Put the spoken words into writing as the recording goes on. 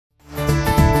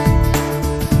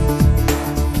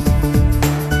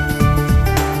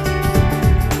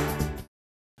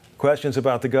Questions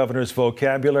about the governor's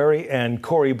vocabulary and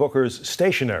Cory Booker's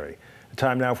stationery.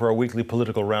 Time now for our weekly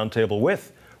political roundtable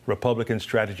with Republican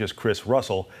strategist Chris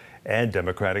Russell and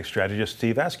Democratic strategist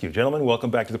Steve Askew. Gentlemen, welcome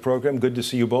back to the program. Good to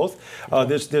see you both.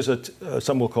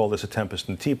 Some will call this a tempest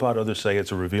in the teapot. Others say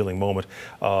it's a revealing moment.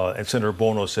 And Senator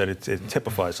Bono said it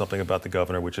typifies something about the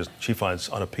governor, which she finds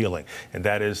unappealing. And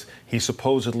that is, he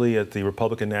supposedly at the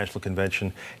Republican National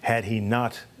Convention, had he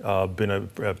not been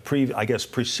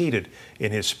preceded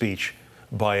in his speech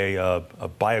by a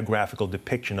biographical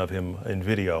depiction of him in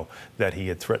video, that he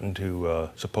had threatened to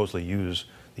supposedly use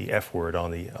the F word on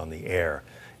the air,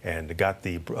 and got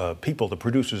the the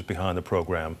producers behind the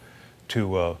program,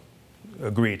 to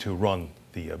agree to run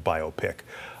the biopic.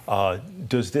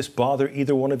 Does this bother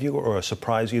either one of you or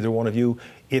surprise either one of you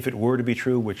if it were to be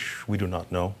true, which we do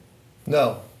not know?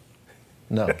 No.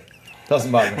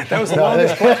 Doesn't bother me. That was the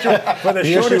longest question for the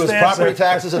shortest issue was answer. Property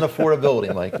taxes and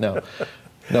affordability, Mike.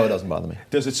 No, it doesn't bother me.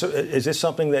 Is this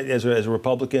something that, as a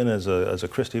Republican, as a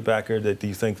Christie backer, that do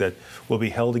you think that will be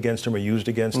held against him or used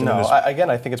against him? No, again,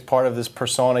 I think it's part of this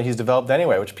persona he's developed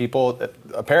anyway, which people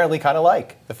apparently kind of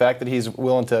like. The fact that he's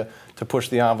willing to push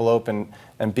the envelope and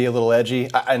be a little edgy.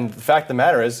 And the fact of the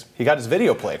matter is, he got his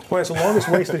video played. Boy, it's the longest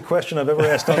wasted question I've ever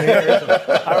asked on the air, isn't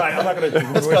it? All right, I'm not going to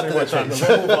waste any more time. Let's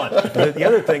move on. The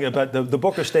other thing about the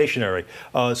Booker stationery,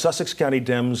 Sussex County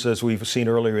Dems, as we've seen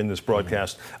earlier in this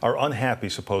broadcast, are unhappy,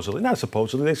 supposedly. Not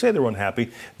supposedly, they say they're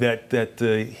unhappy, that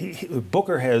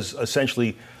Booker has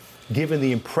essentially given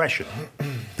the impression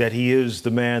that he is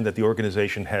the man that the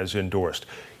organization has endorsed.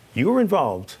 You were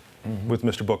involved with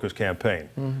Mr. Booker's campaign.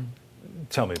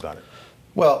 Tell me about it.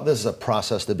 Well, this is a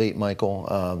process debate,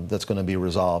 Michael, that's going to be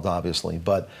resolved, obviously.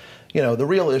 But, you know, the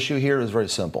real issue here is very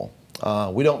simple.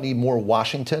 We don't need more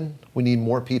Washington. We need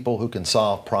more people who can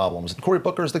solve problems. And Cory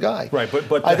Booker's the guy. Right, but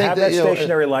to have that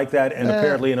stationery like that, and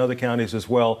apparently in other counties as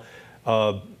well,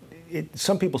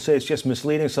 some people say it's just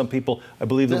misleading. Some people, I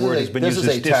believe the word has been used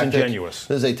as disingenuous.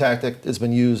 This is a tactic that's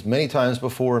been used many times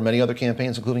before in many other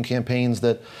campaigns, including campaigns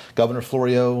that Governor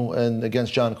Florio and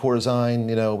against John Corzine,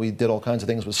 you know, we did all kinds of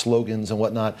things with slogans and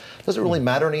whatnot. Doesn't really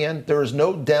matter in the end. There is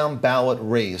no down ballot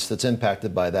race that's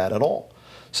impacted by that at all.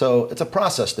 So it's a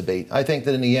process debate. I think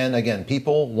that in the end, again,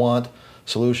 people want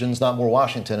solutions, not more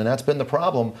Washington, and that's been the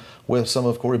problem with some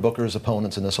of Cory Booker's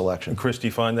opponents in this election. Chris, do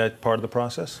you find that part of the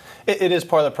process? It is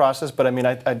part of the process, but I mean,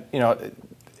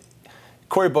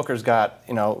 Cory Booker's got,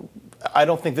 I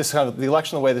don't think this the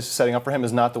election, the way this is setting up for him,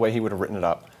 is not the way he would have written it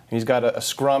up. He's got a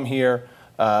scrum here.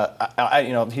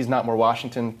 He's not more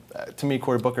Washington. To me,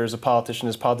 Cory Booker is a politician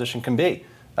as politician can be.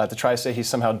 To try to say he's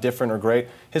somehow different or great.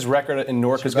 His record in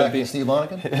Newark is going to be... Steve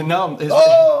Lonegan?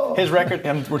 No, his record,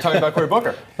 and we're talking about Cory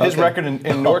Booker, his record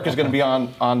in Newark is going to be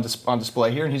on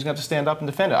display here, and he's going to have to stand up and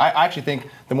defend it. I actually think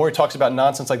the more he talks about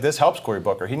nonsense like this helps Cory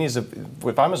Booker. He needs to,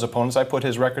 if I'm his opponents, I put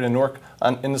his record in Newark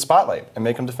in the spotlight and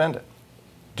make him defend it.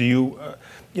 Do you,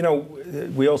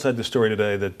 we also had the story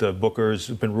today that Booker's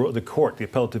been, the court, the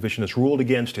appellate division, has ruled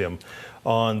against him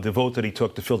on the vote that he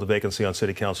took to fill the vacancy on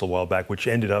city council a while back, which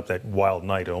ended up that wild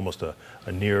night, almost a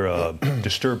near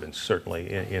disturbance,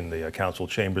 certainly, in the council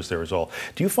chambers there as all.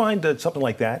 Do you find that something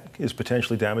like that is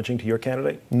potentially damaging to your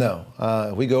candidate? No.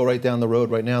 We go right down the road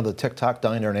right now, the TikTok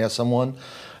diner, and ask someone,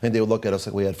 and they would look at us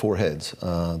like we had four heads.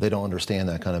 They don't understand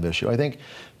that kind of issue. I think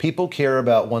people care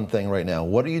about one thing right now.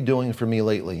 What are you doing for me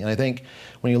lately? And I think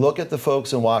when you look at the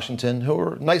folks in Washington who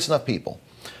are nice enough people,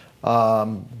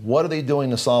 what are they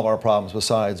doing to solve our problems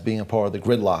besides being a part of the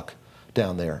gridlock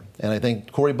down there? And I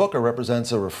think Cory Booker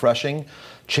represents a refreshing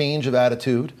change of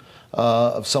attitude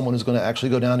of someone who's going to actually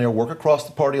go down there, work across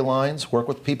the party lines, work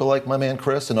with people like my man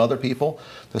Chris and other people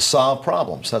to solve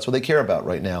problems. That's what they care about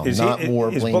right now, not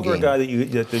more blame game. Is Booker a guy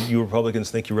that you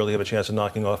Republicans think you really have a chance of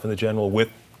knocking off in the general with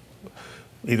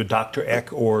either Dr.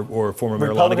 Eck or former Mayor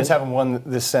Lonegan? Republicans haven't won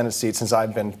this Senate seat since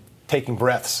I've been taking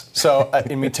breaths. So,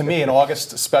 I mean, to me, an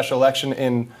August special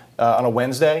election on a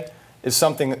Wednesday is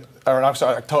something, or an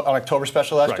October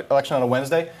special election on a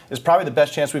Wednesday is probably the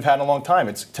best chance we've had in a long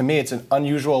time. To me, it's an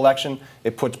unusual election.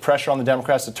 It puts pressure on the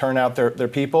Democrats to turn out their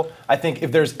people. I think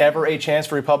if there's ever a chance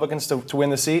for Republicans to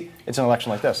win the seat, it's an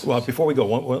election like this. Well, before we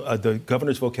go, the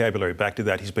governor's vocabulary, back to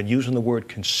that, he's been using the word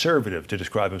conservative to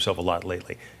describe himself a lot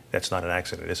lately. That's not an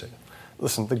accident, is it?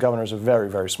 Listen, the governor's a very,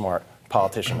 very smart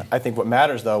politician. I think what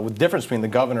matters, though, the difference between the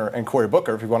governor and Cory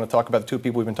Booker, if you want to talk about the two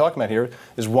people we've been talking about here,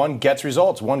 is one gets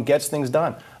results, one gets things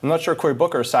done. I'm not sure Cory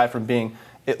Booker, aside from being,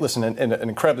 an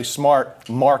incredibly smart,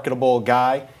 marketable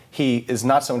guy, he is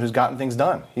not someone who's gotten things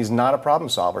done. He's not a problem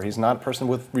solver. He's not a person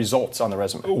with results on the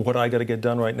resume. What I got to get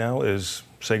done right now is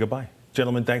say goodbye.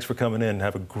 Gentlemen, thanks for coming in.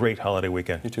 Have a great holiday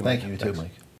weekend. You too, Mike. Thank you, you too,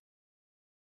 Mike.